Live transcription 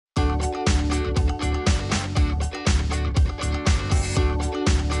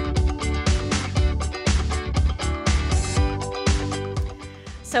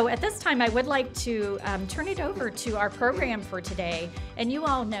So at this time, I would like to turn it over to our program for today. And you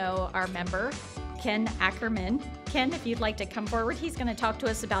all know our member, Ken Ackerman. Ken, if you'd like to come forward, he's going to talk to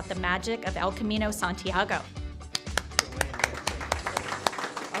us about the magic of El Camino Santiago.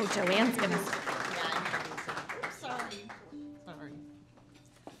 Oh, Joanne's going to...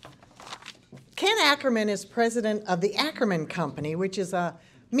 Ken Ackerman is president of the Ackerman Company, which is a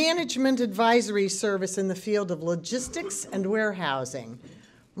management advisory service in the field of logistics and warehousing.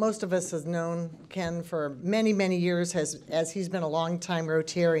 Most of us have known Ken for many, many years as he's been a longtime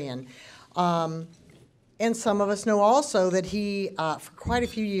Rotarian. And some of us know also that he, for quite a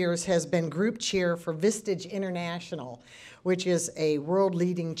few years, has been group chair for Vistage International, which is a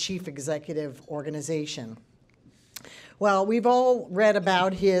world-leading chief executive organization. Well, we've all read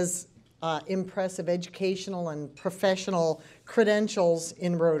about his impressive educational and professional credentials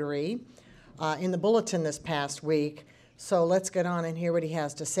in Rotary in the bulletin this past week. So let's get on and hear what he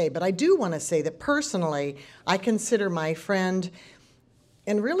has to say. But I do want to say that personally, I consider my friend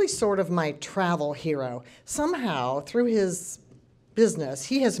and really sort of my travel hero. Somehow, through his business,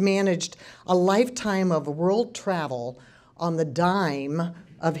 he has managed a lifetime of world travel on the dime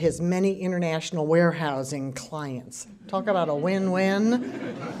of his many international warehousing clients. Talk about a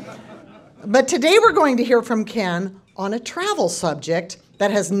win-win. But today we're going to hear from Ken on a travel subject that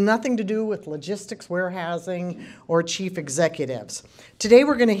has nothing to do with logistics, warehousing, or chief executives. Today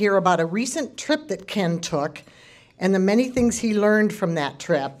we're going to hear about a recent trip that Ken took and the many things he learned from that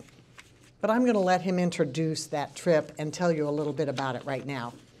trip. But I'm going to let him introduce that trip and tell you a little bit about it right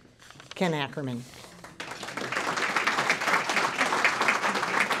now. Ken Ackerman.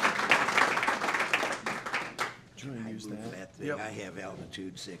 Yep. I have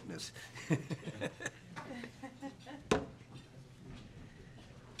altitude sickness.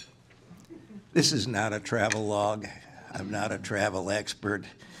 This is not a travel log. I'm not a travel expert.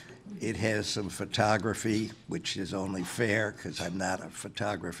 It has some photography, which is only fair because I'm not a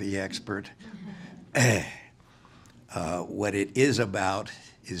photography expert. What it is about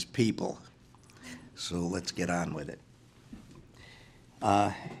is people. So let's get on with it.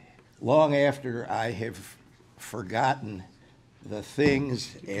 Long after I have forgotten the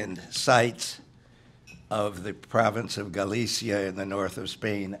things and sights of the province of Galicia in the north of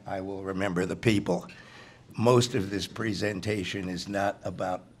Spain, I will remember the people. Most of this presentation is not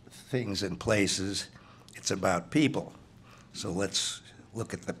about things and places, it's about people. So let's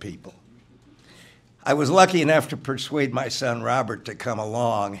look at the people. I was lucky enough to persuade my son Robert to come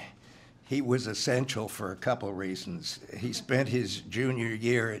along. He was essential for a couple reasons. He spent his junior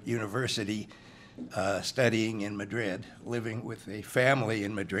year at university studying in Madrid, living with a family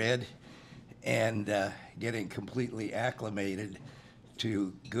in Madrid, and getting completely acclimated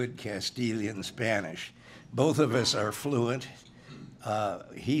to good Castilian Spanish. Both of us are fluent.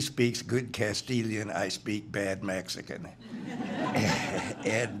 He speaks good Castilian, I speak bad Mexican.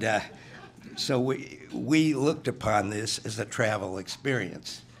 And so we looked upon this as a travel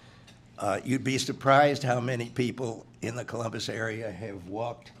experience. You'd be surprised how many people in the Columbus area have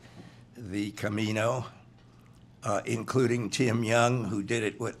walked the Camino, including Tim Young, who did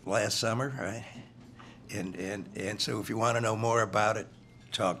it last summer, right? And so if you want to know more about it,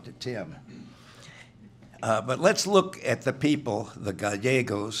 talk to Tim. But let's look at the people, the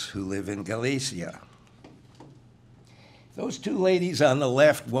Gallegos, who live in Galicia. Those two ladies on the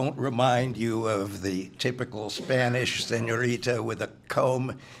left won't remind you of the typical Spanish señorita with a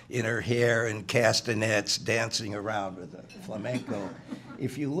comb in her hair and castanets dancing around with a flamenco.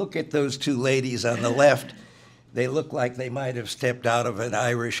 If you look at those two ladies on the left, they look like they might have stepped out of an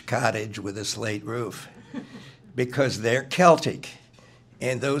Irish cottage with a slate roof because they're Celtic.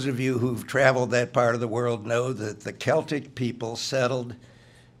 And those of you who've traveled that part of the world know that the Celtic people settled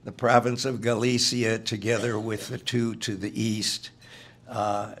the province of Galicia together with the two to the east.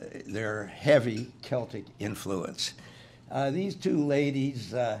 They're heavy Celtic influence. These two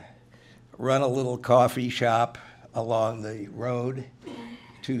ladies run a little coffee shop along the road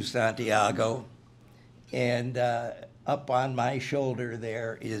to Santiago. And up on my shoulder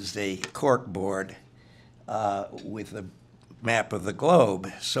there is a corkboard with a map of the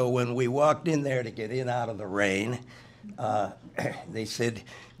globe. So when we walked in there to get in out of the rain, they said,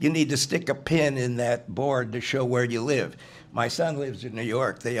 you need to stick a pin in that board to show where you live. My son lives in New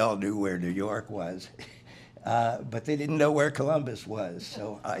York. They all knew where New York was, but they didn't know where Columbus was.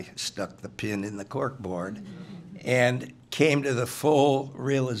 So I stuck the pin in the corkboard and came to the full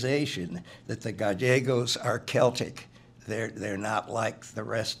realization that the Gallegos are Celtic. They're not like the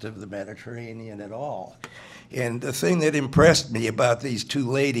rest of the Mediterranean at all. And the thing that impressed me about these two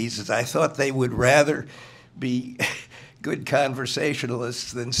ladies is I thought they would rather be good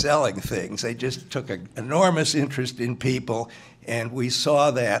conversationalists than selling things. They just took an enormous interest in people, and we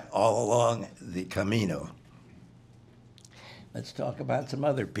saw that all along the Camino. Let's talk about some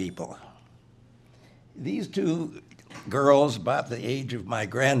other people. These two girls, about the age of my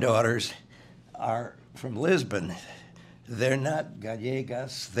granddaughters, are from Lisbon. They're not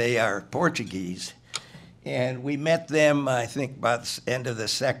Gallegas, they are Portuguese. And we met them, I think, about the end of the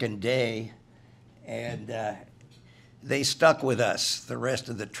second day, and they stuck with us the rest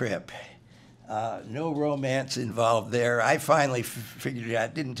of the trip. No romance involved there. I finally figured out,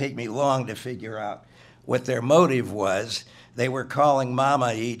 it didn't take me long to figure out what their motive was. They were calling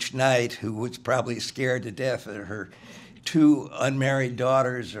Mama each night, who was probably scared to death that her two unmarried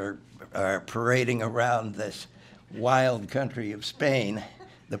daughters are parading around this wild country of Spain.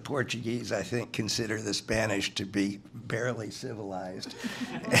 The Portuguese, I think, consider the Spanish to be barely civilized.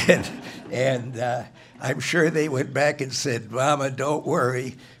 and I'm sure they went back and said, Mama, don't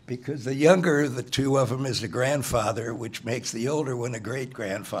worry, because the younger of the two of them is a grandfather, which makes the older one a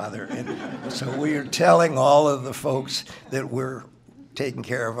great-grandfather. And so we are telling all of the folks that we're taking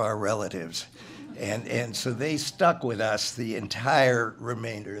care of our relatives. And so they stuck with us the entire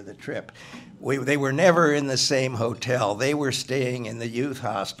remainder of the trip. They were never in the same hotel. They were staying in the youth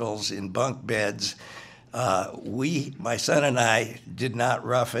hostels in bunk beds. My son and I, did not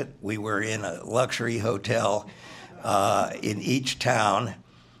rough it. We were in a luxury hotel in each town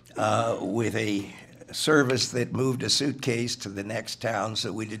with a service that moved a suitcase to the next town,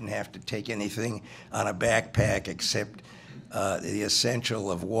 so we didn't have to take anything on a backpack except the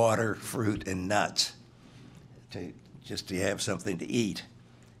essential of water, fruit, and nuts, just to have something to eat.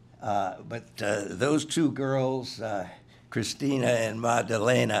 But those two girls, Christina and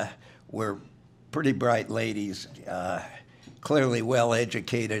Magdalena, were pretty bright ladies, clearly well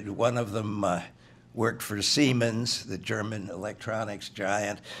educated. One of them worked for Siemens, the German electronics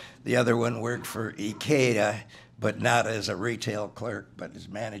giant. The other one worked for IKEA, but not as a retail clerk, but as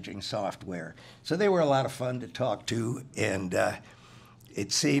managing software. So they were a lot of fun to talk to, and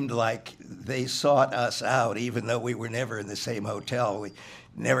it seemed like they sought us out, even though we were never in the same hotel. We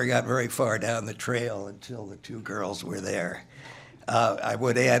never got very far down the trail until the two girls were there. I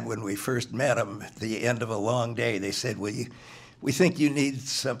would add, when we first met them, at the end of a long day, they said, we think you need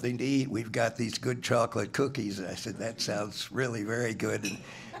something to eat. We've got these good chocolate cookies. And I said, that sounds really very good. And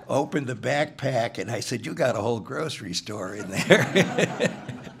opened the backpack, and I said, you got a whole grocery store in there.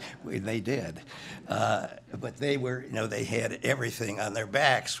 They did. But they were, they had everything on their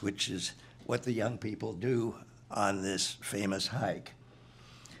backs, which is what the young people do on this famous hike.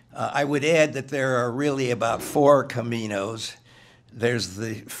 I would add that there are really about 4 Caminos. There's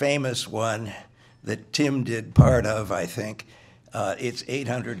the famous one that Tim did part of, I think. It's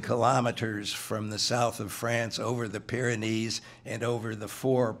 800 kilometers from the south of France over the Pyrenees and over the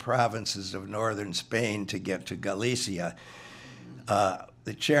 4 provinces of northern Spain to get to Galicia.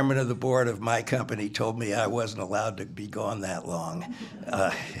 The chairman of the board of my company told me I wasn't allowed to be gone that long.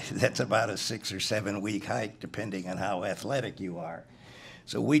 That's about a 6 or 7 week hike, depending on how athletic you are.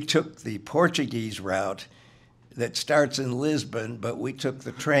 So we took the Portuguese route that starts in Lisbon, but we took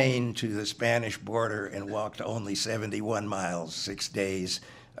the train to the Spanish border and walked only 71 miles, 6 days,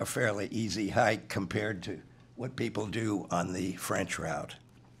 a fairly easy hike compared to what people do on the French route.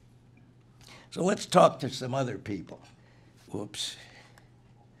 So let's talk to some other people. Whoops.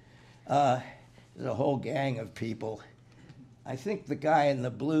 There's a whole gang of people. I think the guy in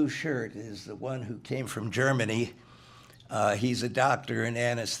the blue shirt is the one who came from Germany. He's a doctor and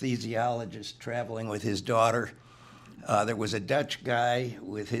anesthesiologist traveling with his daughter. There was a Dutch guy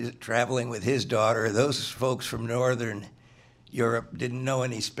traveling with his daughter. Those folks from Northern Europe didn't know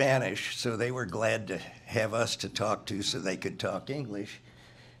any Spanish, so they were glad to have us to talk to so they could talk English.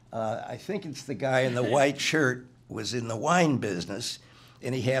 I think it's the guy in the white shirt was in the wine business,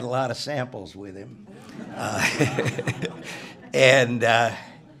 and he had a lot of samples with him.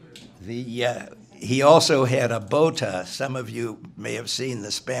 He also had a bota. Some of you may have seen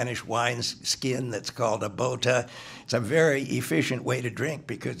the Spanish wine skin that's called a bota. It's a very efficient way to drink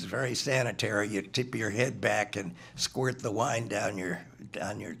because it's very sanitary. You tip your head back and squirt the wine down your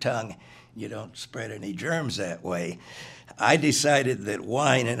tongue. You don't spread any germs that way. I decided that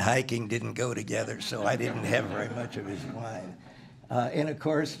wine and hiking didn't go together, so I didn't have very much of his wine. And of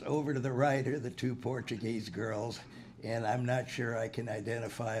course, over to the right are the 2 Portuguese girls. And I'm not sure I can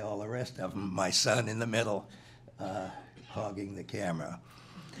identify all the rest of them. My son in the middle, hogging the camera.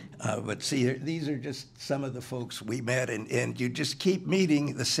 But see, these are just some of the folks we met, and you just keep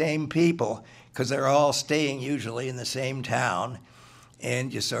meeting the same people because they're all staying usually in the same town.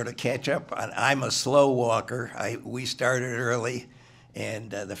 and you sort of catch up. I'm a slow walker. We started early,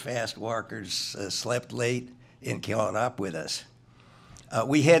 and the fast walkers slept late and caught up with us.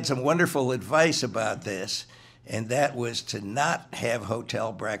 We had some wonderful advice about this, and that was to not have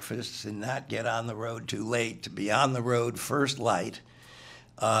hotel breakfasts and not get on the road too late, to be on the road first light,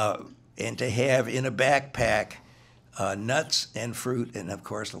 and to have in a backpack nuts and fruit and, of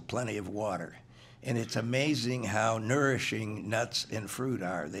course, plenty of water. And it's amazing how nourishing nuts and fruit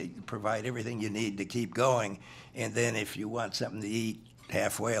are. They provide everything you need to keep going. And then if you want something to eat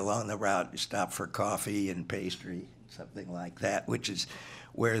halfway along the route, you stop for coffee and pastry, something like that, which is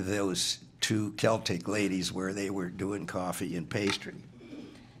where those two Celtic ladies were. They were doing coffee and pastry.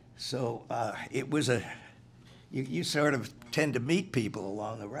 So it was you sort of tend to meet people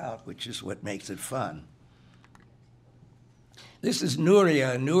along the route, which is what makes it fun. This is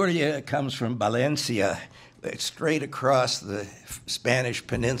Nuria. Nuria comes from Valencia, straight across the Spanish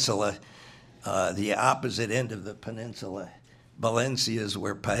peninsula, the opposite end of the peninsula. Valencia is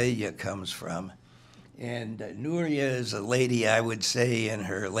where paella comes from. And Nuria is a lady, I would say, in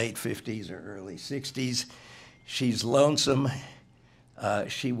her late 50s or early 60s. She's lonesome.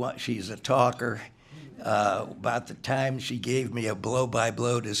 She's a talker. About the time she gave me a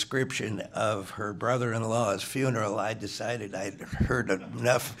blow-by-blow description of her brother-in-law's funeral, I decided I'd heard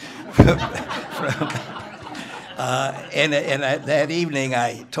enough and that evening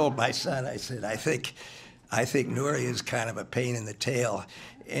I told my son, I said, I think Nuria is kind of a pain in the tail.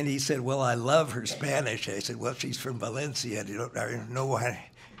 And he said, well, I love her Spanish. I said, well, she's from Valencia. I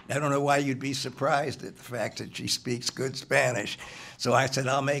don't know why you'd be surprised at the fact that she speaks good Spanish. So I said,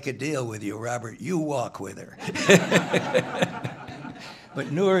 I'll make a deal with you, Robert. You walk with her. But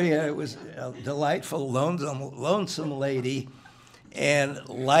Nuria was a delightful, lonesome lady. And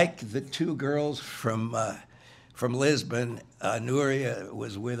like the two girls from Lisbon, Nuria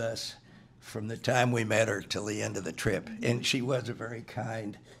was with us from the time we met her till the end of the trip. And she was a very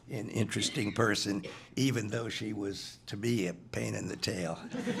kind and interesting person, even though she was, to me, a pain in the tail.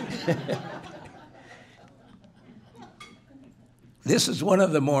 This is one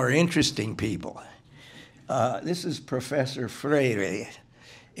of the more interesting people. This is Professor Freire,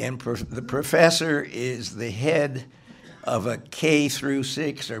 and the professor is the head of a K through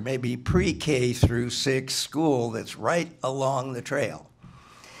 6 or maybe pre-K through 6 school that's right along the trail.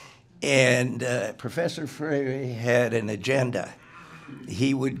 And Professor Freire had an agenda.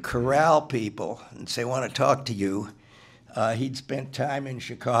 He would corral people and say, I want to talk to you. He'd spent time in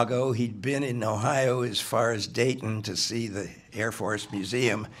Chicago. He'd been in Ohio as far as Dayton to see the Air Force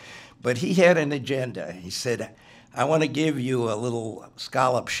Museum. But he had an agenda. He said, I want to give you a little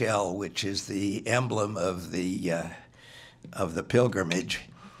scallop shell, which is the emblem of the pilgrimage.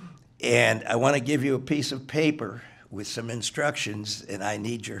 And I want to give you a piece of paper with some instructions, and I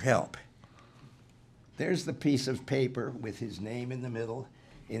need your help. There's the piece of paper with his name in the middle.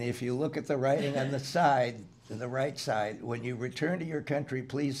 And if you look at the writing on the side, on the right side, when you return to your country,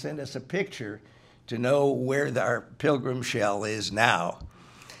 please send us a picture to know where our pilgrim shell is now.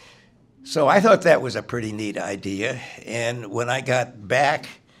 So I thought that was a pretty neat idea. And when I got back,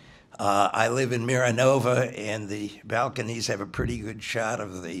 I live in Miranova, and the balconies have a pretty good shot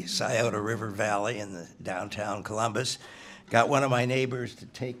of the Scioto River Valley in the downtown Columbus. Got one of my neighbors to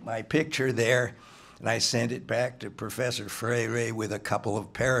take my picture there, and I sent it back to Professor Freire with a couple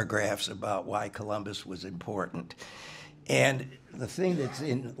of paragraphs about why Columbus was important. And the thing that's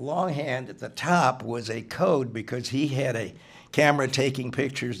in longhand at the top was a code, because he had a camera taking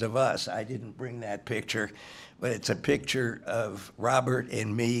pictures of us. I didn't bring that picture, but it's a picture of Robert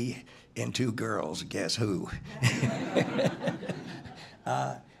and me and two girls. Guess who?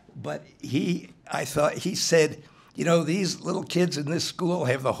 But I thought he said, you know, these little kids in this school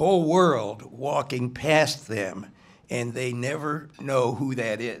have the whole world walking past them, and they never know who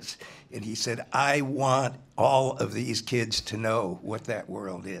that is. And he said, I want all of these kids to know what that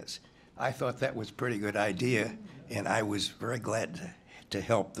world is. I thought that was a pretty good idea, and I was very glad to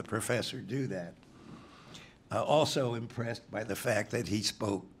help the professor do that. Also impressed by the fact that he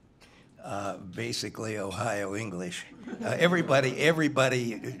spoke basically Ohio English. Everybody,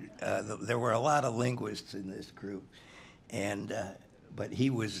 there were a lot of linguists in this group, but he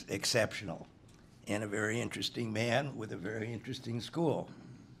was exceptional and a very interesting man with a very interesting school.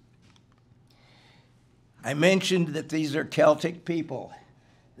 I mentioned that these are Celtic people.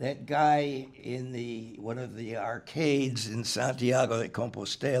 That guy in one of the arcades in Santiago de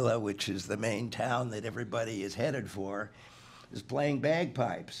Compostela, which is the main town that everybody is headed for, is playing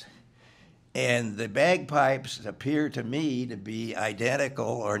bagpipes. And the bagpipes appear to me to be identical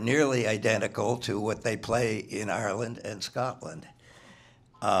or nearly identical to what they play in Ireland and Scotland.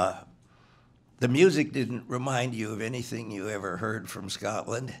 The music didn't remind you of anything you ever heard from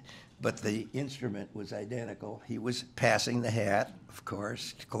Scotland, but the instrument was identical. He was passing the hat, of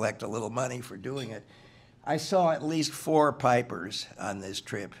course, to collect a little money for doing it. I saw at least 4 pipers on this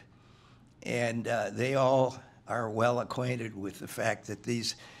trip, and they all are well acquainted with the fact that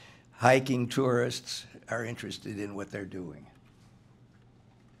these hiking tourists are interested in what they're doing.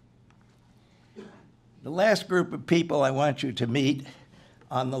 The last group of people I want you to meet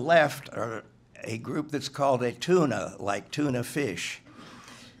on the left are a group that's called a tuna, like tuna fish.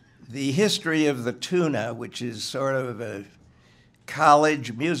 The history of the tuna, which is sort of a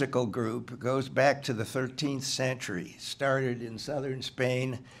college musical group, goes back to the 13th century. Started in southern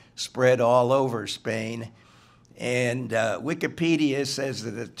Spain, spread all over Spain. And Wikipedia says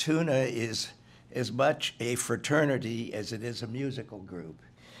that a tuna is as much a fraternity as it is a musical group.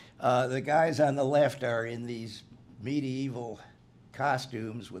 The guys on the left are in these medieval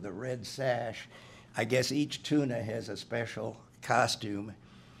costumes with a red sash. I guess each tuna has a special costume.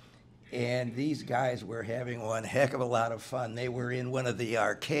 And these guys were having one heck of a lot of fun. They were in one of the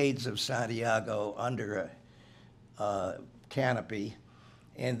arcades of Santiago under a canopy.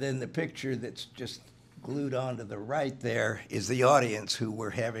 And then the picture that's just glued onto the right there is the audience, who were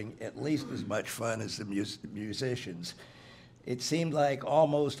having at least as much fun as the musicians. It seemed like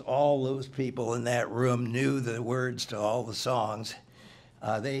almost all those people in that room knew the words to all the songs.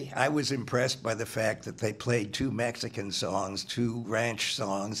 I was impressed by the fact that they played 2 Mexican songs, 2 ranch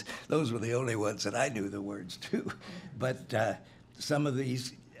songs. Those were the only ones that I knew the words to. But some of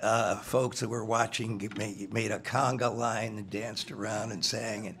these folks that were watching made a conga line and danced around and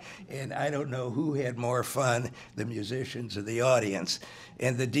sang. And I don't know who had more fun, the musicians or the audience.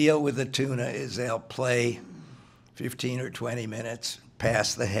 And the deal with the tuna is they'll play 15 or 20 minutes,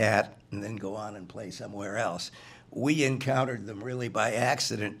 pass the hat, and then go on and play somewhere else. We encountered them really by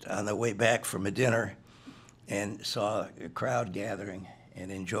accident on the way back from a dinner and saw a crowd gathering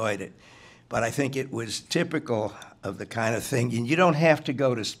and enjoyed it. But I think it was typical of the kind of thing, and you don't have to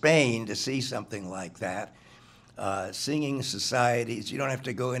go to Spain to see something like that. Singing societies, you don't have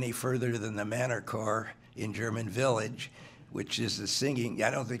to go any further than the Manor Corps in German Village, which is the singing. I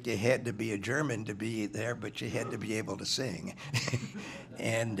don't think you had to be a German to be there, but you had to be able to sing.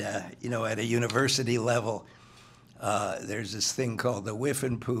 And, at a university level, there's this thing called the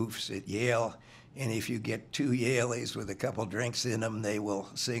Whiffenpoofs at Yale, and if you get 2 Yaleys with a couple drinks in them, they will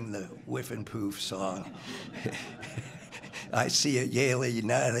sing the Whiffenpoof song. I see a Yaley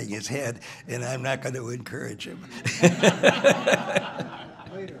nodding his head, and I'm not going to encourage him.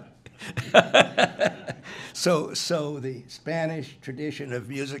 So the Spanish tradition of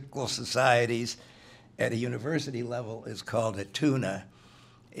musical societies at a university level is called a tuna.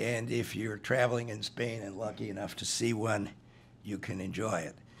 And if you're traveling in Spain and lucky enough to see one, you can enjoy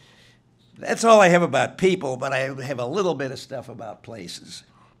it. That's all I have about people, but I have a little bit of stuff about places.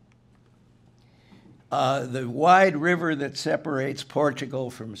 The wide river that separates Portugal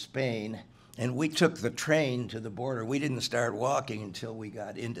from Spain, and we took the train to the border. We didn't start walking until we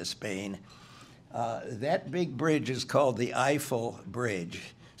got into Spain. That big bridge is called the Eiffel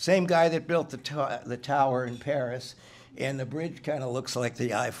Bridge. Same guy that built the tower in Paris. And the bridge kind of looks like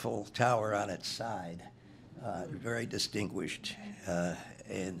the Eiffel Tower on its side. Very distinguished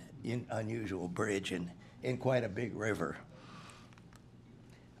and unusual bridge and quite a big river.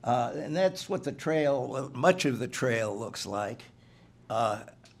 And that's what the trail, much of the trail looks like.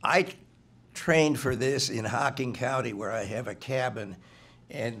 I trained for this in Hocking County, where I have a cabin.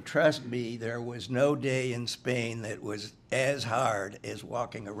 And trust me, there was no day in Spain that was as hard as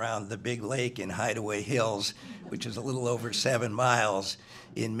walking around the big lake in Hideaway Hills, which is a little over 7 miles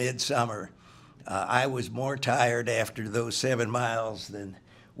in midsummer. I was more tired after those 7 miles than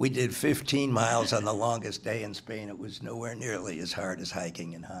we did 15 miles on the longest day in Spain. It was nowhere nearly as hard as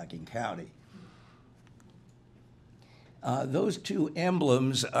hiking in Hocking County. Those 2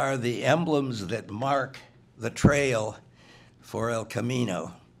 emblems are the emblems that mark the trail for El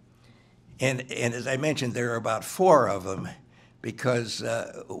Camino. And as I mentioned, there are about 4 of them, because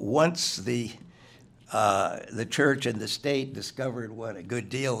once the church and the state discovered what a good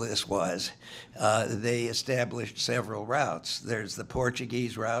deal this was, they established several routes. There's the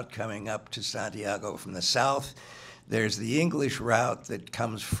Portuguese route coming up to Santiago from the south. There's the English route that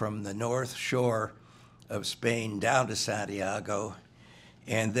comes from the north shore of Spain down to Santiago.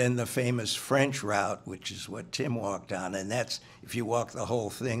 And then the famous French route, which is what Tim walked on, and that's, if you walk the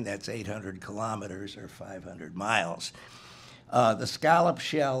whole thing, that's 800 kilometers or 500 miles. The scallop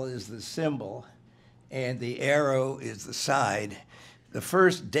shell is the symbol, and the arrow is the side. The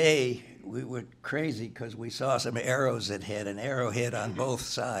first day, we were crazy because we saw some arrows that had an arrowhead on both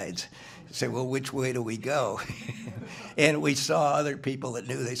sides. Said, well, which way do we go? And we saw other people that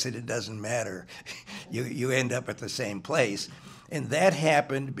knew. They said, it doesn't matter. You end up at the same place. And that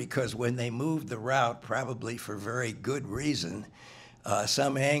happened because when they moved the route, probably for very good reason,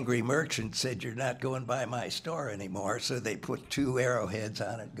 some angry merchant said, you're not going by my store anymore. So they put 2 arrowheads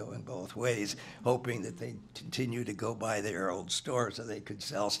on it going both ways, hoping that they'd continue to go by their old store so they could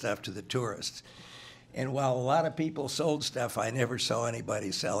sell stuff to the tourists. And while a lot of people sold stuff, I never saw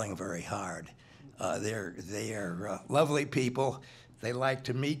anybody selling very hard. They are lovely people. They like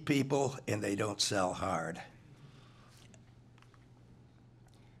to meet people, and they don't sell hard.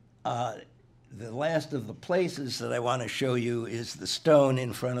 The last of the places that I want to show you is the stone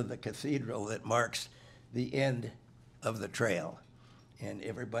in front of the cathedral that marks the end of the trail. And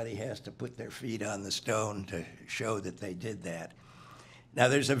everybody has to put their feet on the stone to show that they did that. Now,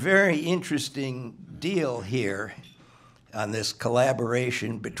 there's a very interesting deal here on this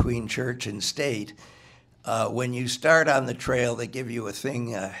collaboration between church and state. When you start on the trail, they give you a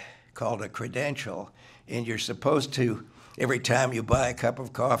thing called a credential, and you're supposed to, every time you buy a cup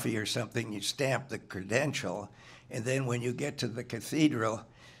of coffee or something, you stamp the credential, and then when you get to the cathedral,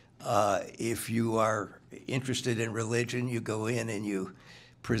 if you are interested in religion, you go in and you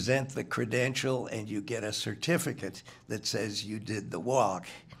present the credential and you get a certificate that says you did the walk.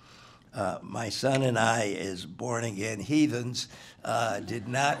 My son and I, as born-again heathens, did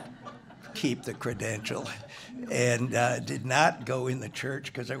not keep the credential and did not go in the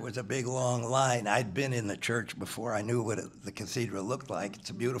church because there was a big, long line. I'd been in the church before I knew what the cathedral looked like.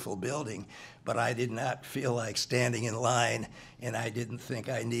 It's a beautiful building, but I did not feel like standing in line, and I didn't think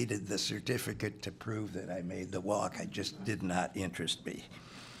I needed the certificate to prove that I made the walk. It just did not interest me.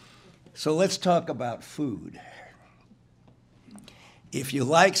 So let's talk about food. If you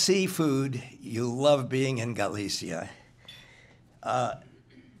like seafood, you'll love being in Galicia.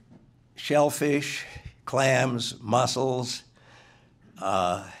 Shellfish, clams, mussels,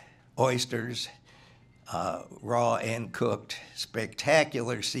 oysters, raw and cooked,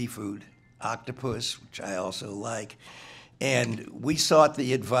 spectacular seafood, octopus, which I also like. And we sought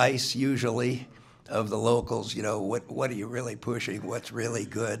the advice usually of the locals, you know, what are you really pushing, what's really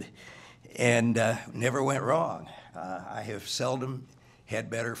good? And never went wrong. I have seldom had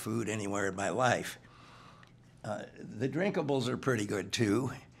better food anywhere in my life. The drinkables are pretty good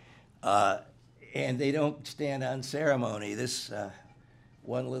too, and they don't stand on ceremony. This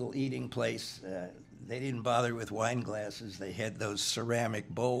one little eating place, they didn't bother with wine glasses. They had those ceramic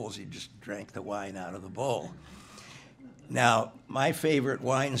bowls. You just drank the wine out of the bowl. Now, my favorite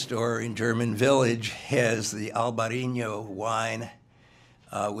wine store in German Village has the Albarino wine,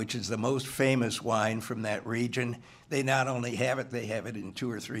 which is the most famous wine from that region. They not only have it, they have it in 2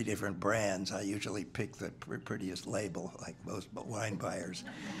 or 3 different brands. I usually pick the prettiest label, like most wine buyers.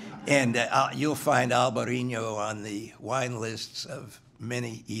 And you'll find Albarino on the wine lists of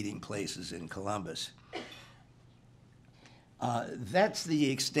many eating places in Columbus. That's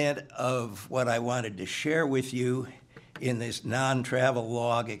the extent of what I wanted to share with you in this non-travel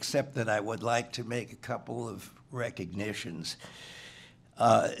log, except that I would like to make a couple of recognitions.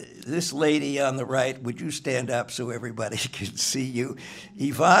 This lady on the right, would you stand up so everybody can see you?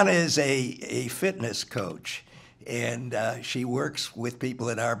 Ivana is a fitness coach, and she works with people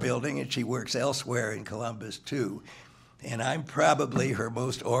in our building, and she works elsewhere in Columbus too. And I'm probably her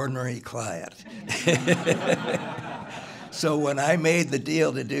most ordinary client. So when I made the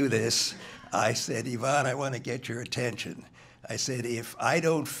deal to do this, I said, Yvonne, I want to get your attention. I said, if I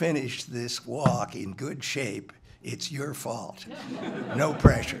don't finish this walk in good shape, it's your fault. No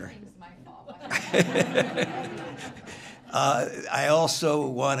pressure. I also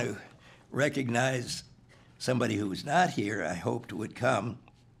want to recognize somebody who is not here, I hoped would come.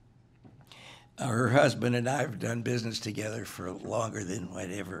 Her husband and I have done business together for longer than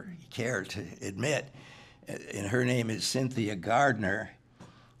I'd ever care to admit. And her name is Cynthia Gardner.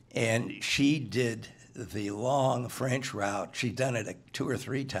 And she did the long French route. She'd done it 2 or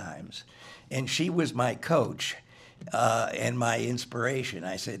 3 times. And she was my coach and my inspiration.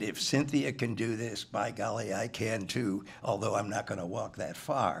 I said, if Cynthia can do this, by golly, I can too, although I'm not going to walk that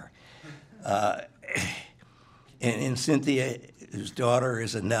far. And Cynthia, whose daughter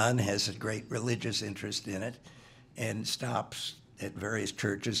is a nun, has a great religious interest in it and stops at various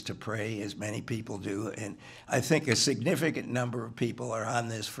churches to pray, as many people do. And I think a significant number of people are on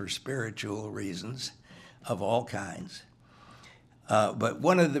this for spiritual reasons of all kinds. But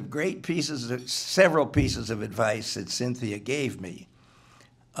one of the great several pieces of advice that Cynthia gave me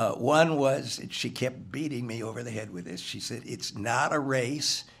One was, she kept beating me over the head with this. She said, it's not a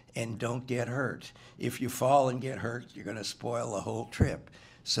race, and don't get hurt. If you fall and get hurt, you're going to spoil the whole trip.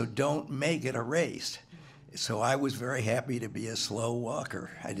 So don't make it a race. So I was very happy to be a slow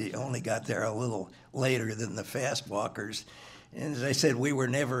walker. Only got there a little later than the fast walkers. And as I said, we were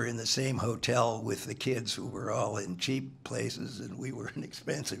never in the same hotel with the kids who were all in cheap places, and we were in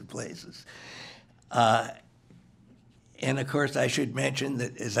expensive places. And of course, I should mention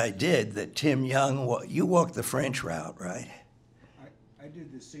that, as I did, that Tim Young, you walked the French route, right? I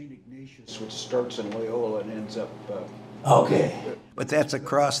did the St. Ignatius, which starts in Loyola and ends up. Okay, but that's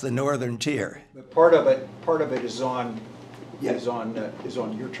across the northern tier. But part of it is on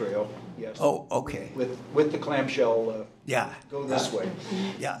your trail. Yes. Oh, okay. With the clamshell. Yeah. Go this way.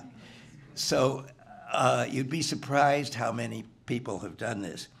 Yeah. So you'd be surprised how many people have done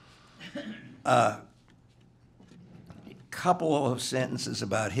this. Couple of sentences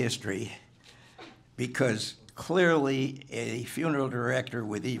about history, because clearly a funeral director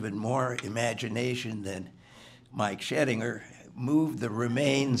with even more imagination than Mike Schettinger moved the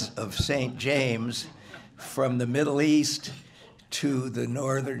remains of St. James from the Middle East to the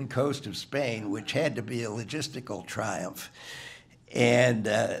northern coast of Spain, which had to be a logistical triumph. And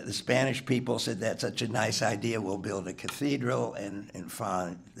the Spanish people said, that's such a nice idea, we'll build a cathedral. And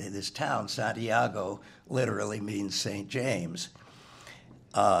this town, Santiago, literally means St. James.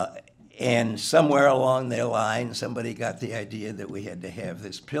 And somewhere along their line, somebody got the idea that we had to have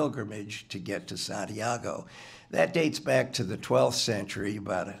this pilgrimage to get to Santiago. That dates back to the 12th century,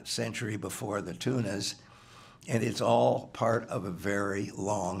 about a century before the Tunas, and it's all part of a very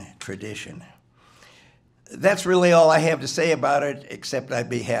long tradition. That's really all I have to say about it, except I'd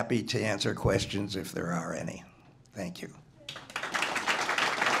be happy to answer questions if there are any. Thank you.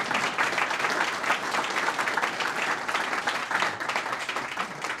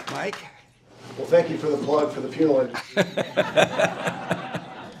 Mike? Well, thank you for the plug for the funeral industry.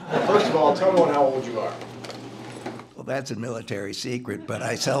 First of all, tell everyone how old you are. Well, that's a military secret, but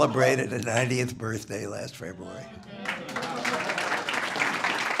I celebrated a 90th birthday last February.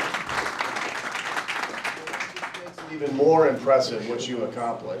 Even more impressive what you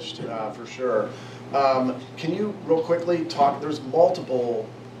accomplished, for sure. Can you real quickly talk, there's multiple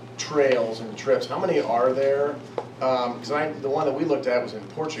trails and trips. How many are there? Because the one that we looked at was in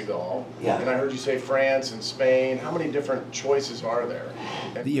Portugal, yeah. And I heard you say France and Spain. How many different choices are there?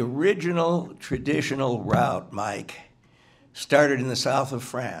 The original traditional route, Mike, started in the south of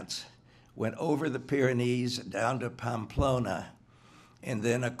France, went over the Pyrenees down to Pamplona, and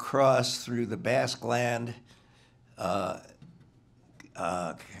then across through the Basque Land.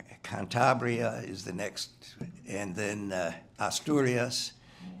 Cantabria is the next, and then Asturias,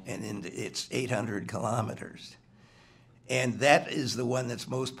 and it's 800 kilometers. And that is the one that's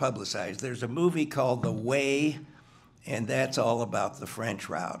most publicized. There's a movie called The Way, and that's all about the French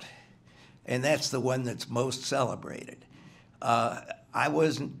route. And that's the one that's most celebrated. I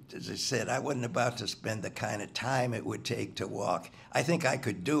wasn't, as I said, I wasn't about to spend the kind of time it would take to walk. I think I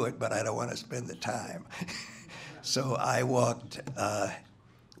could do it, but I don't want to spend the time. So I walked,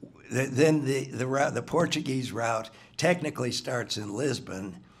 then the Portuguese route technically starts in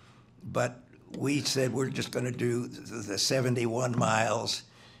Lisbon, but we said we're just going to do the 71 miles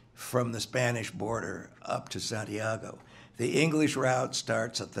from the Spanish border up to Santiago. The English route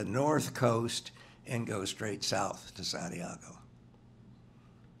starts at the north coast and goes straight south to Santiago.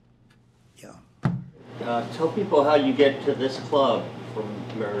 Yeah. Tell people how you get to this club from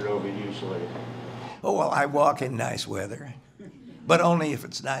Marinova usually. Oh, well, I walk in nice weather, but only if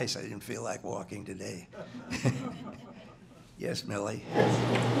it's nice. I didn't feel like walking today. Yes, Millie?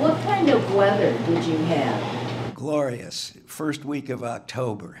 What kind of weather did you have? Glorious. First week of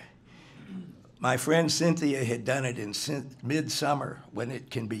October. My friend Cynthia had done it in midsummer when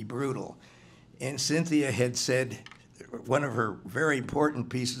it can be brutal. And Cynthia had said one of her very important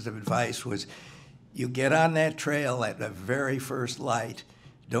pieces of advice was, you get on that trail at the very first light.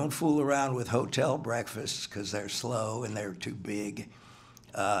 Don't fool around with hotel breakfasts because they're slow and they're too big.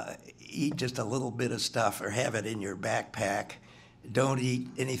 Eat just a little bit of stuff or have it in your backpack. Don't eat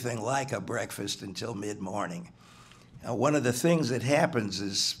anything like a breakfast until mid-morning. Now, one of the things that happens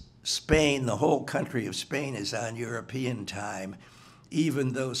is Spain, the whole country of Spain is on European time,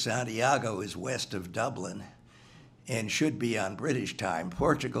 even though Santiago is west of Dublin and should be on British time.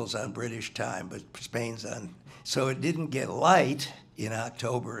 Portugal's on British time, but Spain's on. So it didn't get light in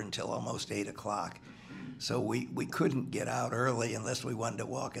October until almost 8 o'clock. So we couldn't get out early unless we wanted to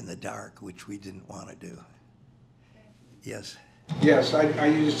walk in the dark, which we didn't want to do. Yes? Yes,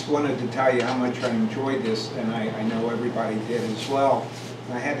 I just wanted to tell you how much I enjoyed this, and I know everybody did as well.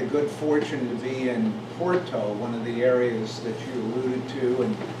 I had the good fortune to be in Porto, one of the areas that you alluded to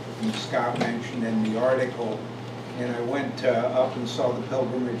and Scott mentioned in the article. And I went up and saw the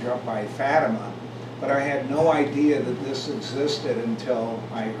pilgrimage up by Fatima. But I had no idea that this existed until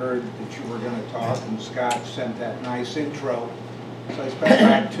I heard that you were going to talk, and Scott sent that nice intro. So I spent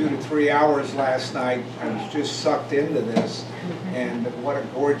about 2 to 3 hours last night. I was just sucked into this, and what a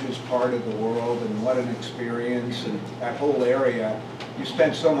gorgeous part of the world, and what an experience, and that whole area. You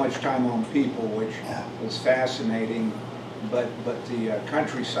spent so much time on people, which was fascinating, but the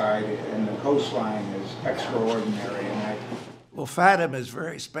countryside and the coastline is extraordinary. And well, Fatima is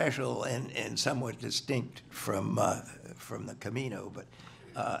very special and somewhat distinct from the Camino,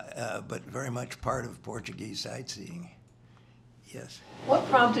 but very much part of Portuguese sightseeing. Yes. What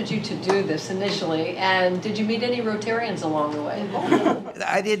prompted you to do this initially, and did you meet any Rotarians along the way?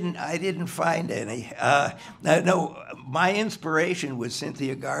 I didn't find any. No, my inspiration was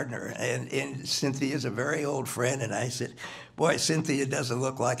Cynthia Gardner, and Cynthia's a very old friend, and I said, boy, Cynthia doesn't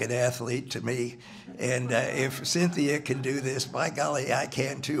look like an athlete to me, and if Cynthia can do this, by golly, I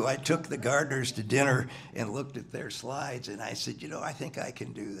can too. I took the Gardners to dinner and looked at their slides, and I said, I think I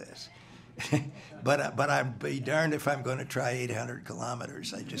can do this. but I'd be darned if I'm going to try 800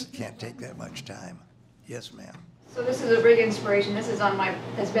 kilometers. I just can't take that much time. Yes, ma'am. So this is a big inspiration. This is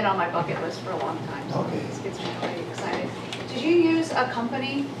has been on my bucket list for a long time. So Okay. This gets me quite excited. Did you use a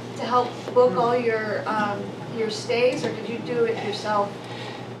company to help book all your stays, or did you do it yourself?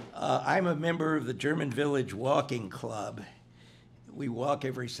 I'm a member of the German Village Walking Club. We walk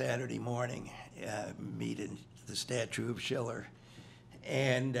every Saturday morning, meet in the statue of Schiller.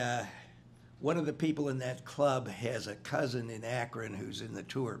 And one of the people in that club has a cousin in Akron who's in the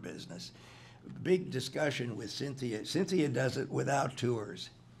tour business. Big discussion with Cynthia. Cynthia does it without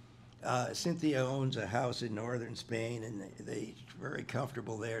tours. Cynthia owns a house in northern Spain, and they're very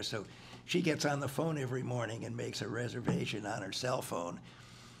comfortable there. So she gets on the phone every morning and makes a reservation on her cell phone.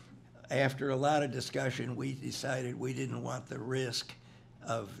 After a lot of discussion, we decided we didn't want the risk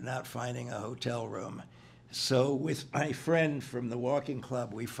of not finding a hotel room. So with my friend from the walking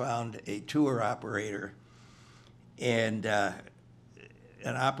club, we found a tour operator and an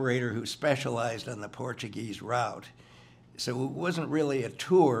operator who specialized on the Portuguese route. So it wasn't really a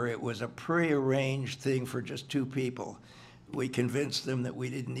tour, it was a prearranged thing for just 2 people. We convinced them that we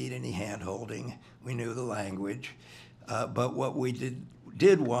didn't need any hand-holding. We knew the language. But what we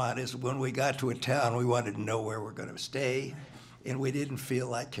did want is when we got to a town, we wanted to know where we're going to stay, and we didn't feel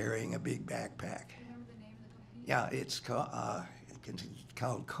like carrying a big backpack. Yeah, it's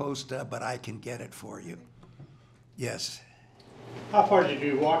called Costa, but I can get it for you. Yes. How far did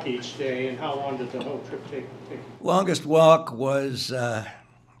you walk each day, and how long did the whole trip take? Longest walk was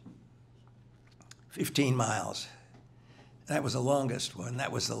 15 miles. That was the longest one.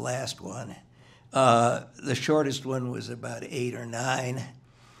 That was the last one. The shortest one was about 8 or 9.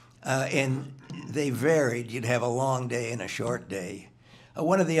 And they varied. You'd have a long day and a short day.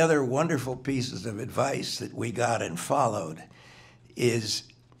 One of the other wonderful pieces of advice that we got and followed is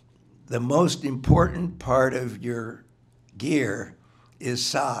the most important part of your gear is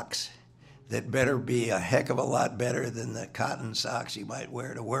socks that better be a heck of a lot better than the cotton socks you might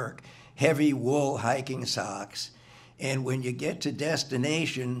wear to work. Heavy wool hiking socks. And when you get to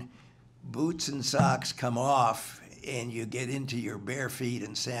destination, boots and socks come off and you get into your bare feet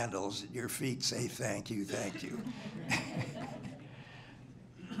and sandals. Your feet say thank you, thank you.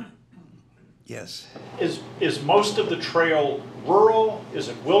 Yes. Is most of the trail rural? Is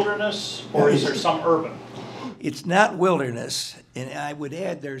it wilderness, or is there some urban? It's not wilderness, and I would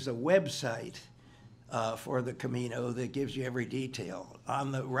add there's a website for the Camino that gives you every detail.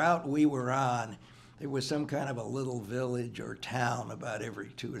 On the route we were on, there was some kind of a little village or town about every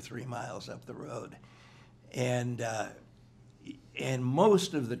 2 or 3 miles up the road. And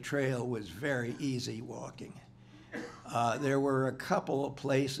most of the trail was very easy walking. There were a couple of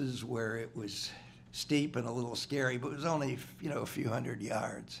places where it was steep and a little scary, but it was only, a few hundred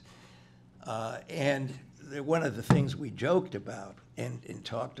yards. And one of the things we joked about and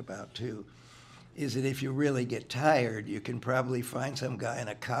talked about too is that if you really get tired, you can probably find some guy in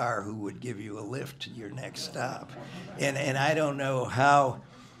a car who would give you a lift to your next stop. And I don't know how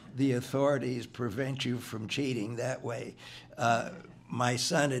the authorities prevent you from cheating that way. My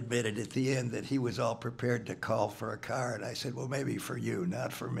son admitted at the end that he was all prepared to call for a car, and I said, well, maybe for you,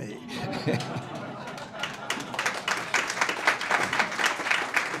 not for me.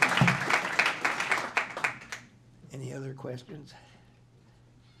 Any other questions?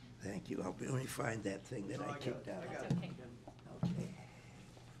 Thank you. Let me find that thing that I kicked out. That's okay.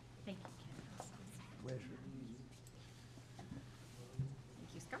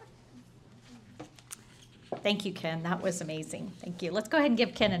 Thank you, Ken. That was amazing. Thank you. Let's go ahead and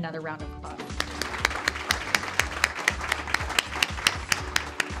give Ken another round of applause.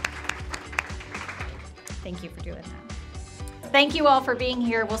 Thank you for doing that. Thank you all for being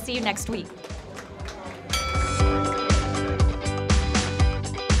here. We'll see you next week.